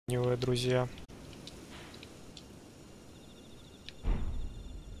Друзья.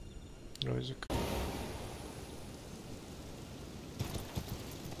 Розик.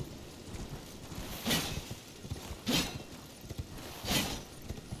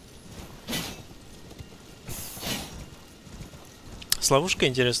 С ловушкой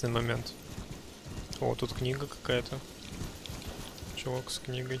интересный момент. О, тут книга какая-то. Чувак с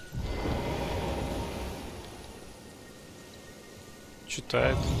книгой.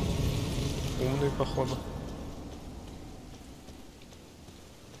 Читает. Умный, походу.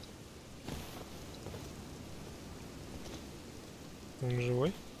 Он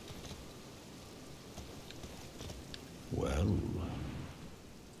живой? Well,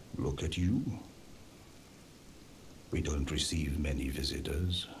 look at you. We don't receive many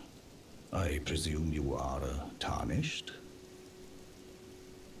visitors. I presume you are tarnished?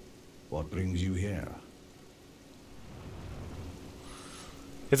 What brings you here?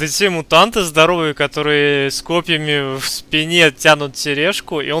 Это те мутанты здоровые, которые с копьями в спине тянут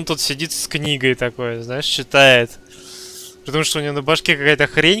тележку, и он тут сидит с книгой такой, знаешь, читает. Потому что у него на башке какая-то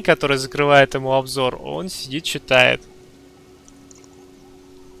хрень, которая закрывает ему обзор. Он сидит, читает.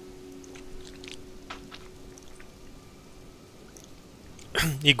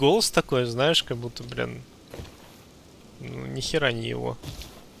 И голос такой, знаешь, как будто, блин, ну, нихера не его.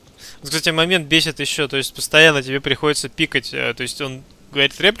 Кстати, момент бесит еще, то есть постоянно тебе приходится пикать, то есть он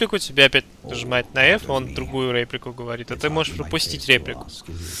говорит реплику, тебе опять нажимать на F, он другую реплику говорит, а ты можешь пропустить реплику.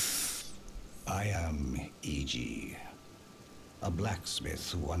 I am Iджи, a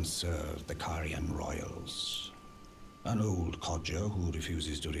blacksmith who once served the Carian royals. An old codger who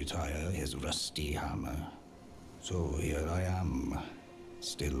refuses to retire his rusty hammer. So here I am,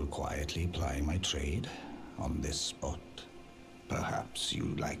 still quietly plying my trade on this spot. Perhaps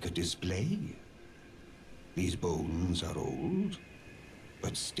you'd like a display? These bones are old,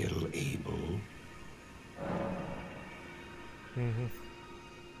 but still able.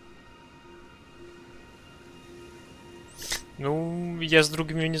 Ну, я с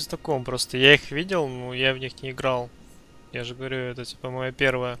другими не знаком, просто я их видел, но я в них не играл. Я же говорю, это типа мое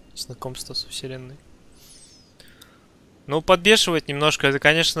первое знакомство со вселенной. Ну, подбешивает немножко. Это,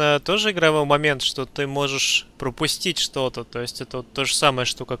 конечно, тоже игровой момент, что ты можешь пропустить что-то. То есть это вот то же самое,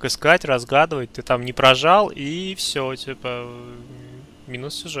 что как искать, разгадывать. Ты там не прожал, и все, типа,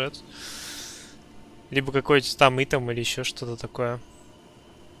 минус сюжет. Либо какой-то там итем или еще что-то такое.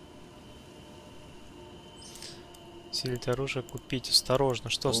 Силить оружие, купить. Осторожно.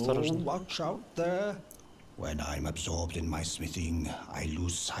 Что осторожно? Watch out there. When I'm absorbed in my smithing, I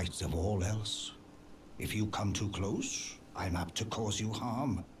lose sight of all else. If you come too close, I'm apt to cause you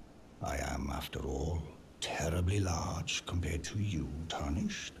harm. I am, after all, terribly large compared to you,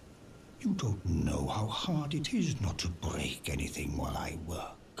 Tarnished. You don't know how hard it is not to break anything while I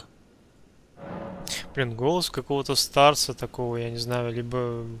work. Блин, голос какого-то старца такого, я не знаю,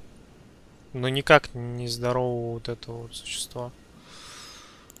 либо... Ну, никак не здорового вот этого вот существа.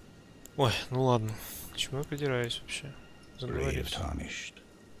 Ой, ну ладно. К чему я придираюсь вообще? Заговорился.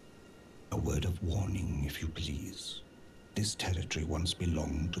 A word of warning, if you please. This territory once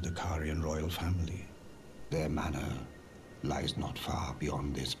belonged to the Carian royal family. Their manor lies not far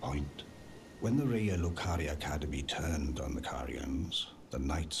beyond this point. When the Raya Lucari Academy turned on the Carians, the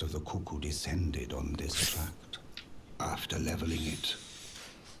Knights of the Cuckoo descended on this tract. After leveling it,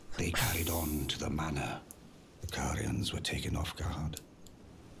 they carried on to the manor. The Carians were taken off guard,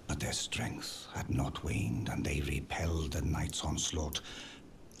 but their strength had not waned, and they repelled the Knights' onslaught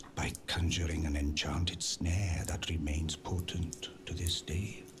by conjuring an enchanted snare that remains potent to this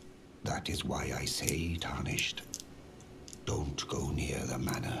day. That is why I say, Tarnished, don't go near the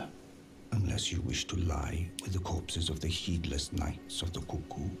manor unless you wish to lie with the corpses of the heedless Knights of the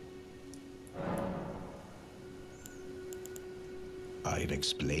Cuckoo. I've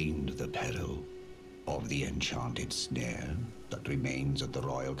explained the peril of the enchanted snare that remains at the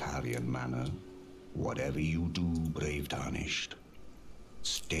Royal Carian Manor. Whatever you do, brave Tarnished,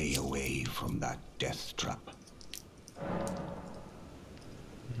 stay away from that death trap.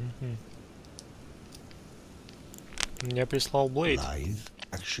 Я прислал Блейд. Blythe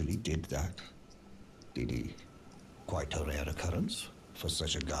actually did that, did he? Quite a rare occurrence for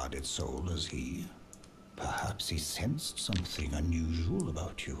such a guarded soul as he. Perhaps he sensed something unusual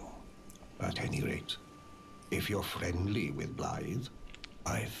about you. At any rate, if you're friendly with Blythe,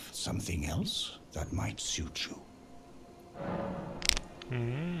 I've something else that might suit you.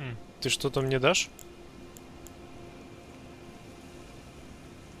 Ты что-то мне дашь?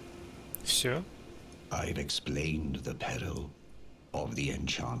 Все? I've explained the peril of the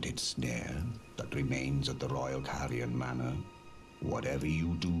enchanted snare that remains at the Royal Carian Manor. Whatever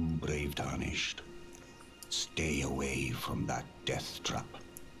you do, brave tarnished, stay away from that death trap.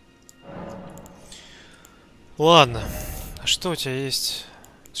 Ладно. А что у тебя есть?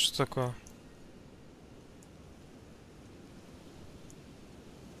 Что такое?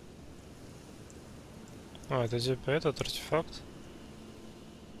 А, это типа этот артефакт.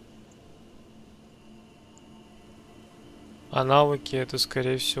 А навыки это,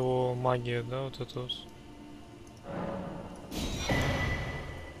 скорее всего, магия, да, вот это вот.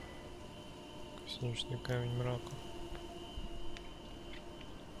 Кузнечный камень мрака.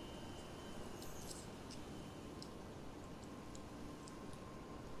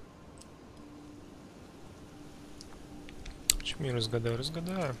 Почему я разгадаю?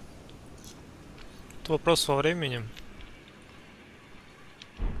 Разгадаю. Это вопрос во времени.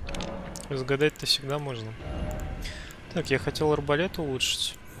 Разгадать-то всегда можно. Так, я хотел арбалет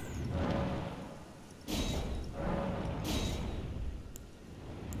улучшить.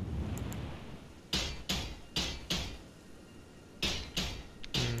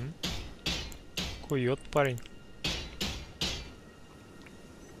 Кует парень.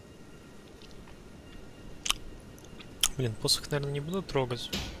 Блин, посох, наверное, не буду трогать.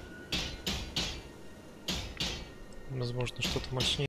 Возможно, что-то мощнее.